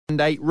And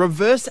a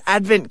reverse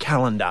advent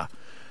calendar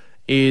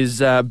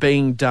is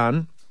being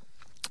done.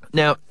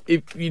 Now,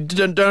 if you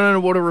don't know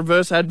what a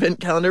reverse advent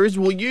calendar is,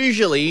 well,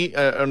 usually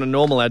on a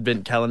normal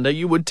advent calendar,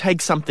 you would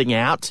take something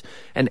out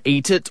and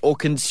eat it or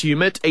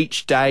consume it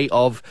each day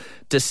of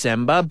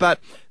December. But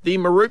the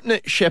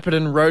Mooroopna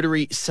Shepparton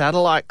Rotary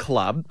Satellite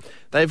Club,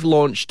 they've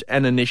launched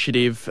an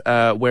initiative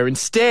where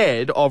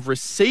instead of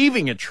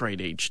receiving a treat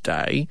each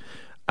day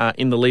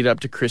in the lead up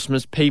to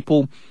Christmas,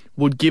 people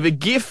would give a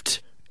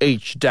gift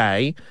each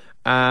day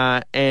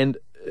and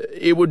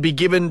it would be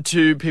given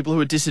to people who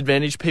are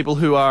disadvantaged, people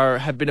who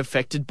have been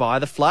affected by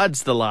the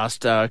floods the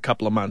last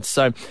couple of months.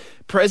 So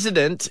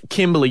President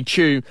Kimberly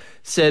Chu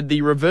said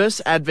the reverse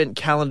advent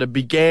calendar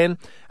begins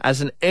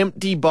as an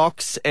empty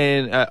box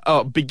and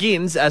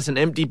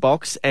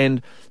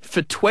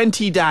for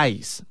 20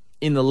 days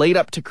in the lead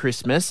up to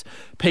Christmas,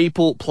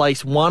 people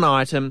place one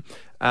item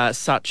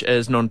such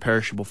as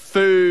non-perishable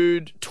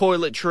food,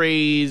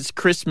 toiletries,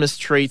 Christmas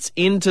treats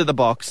into the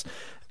box.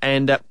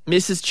 And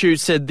Mrs. Chu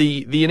said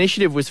the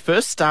initiative was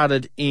first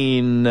started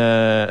in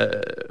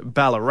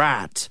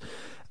Ballarat,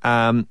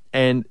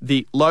 and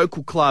the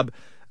local club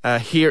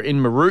here in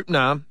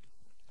Mooroopna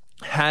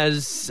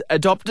has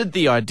adopted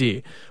the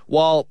idea.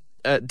 While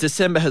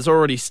December has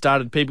already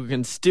started, people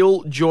can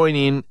still join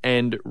in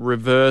and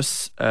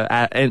reverse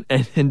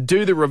and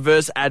do the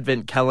reverse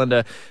advent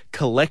calendar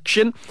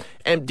collection.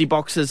 Empty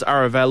boxes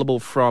are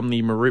available from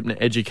the Mooroopna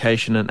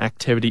Education and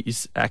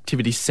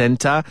Activity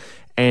Centre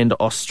and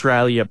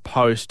Australia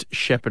Post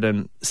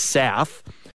Shepparton South.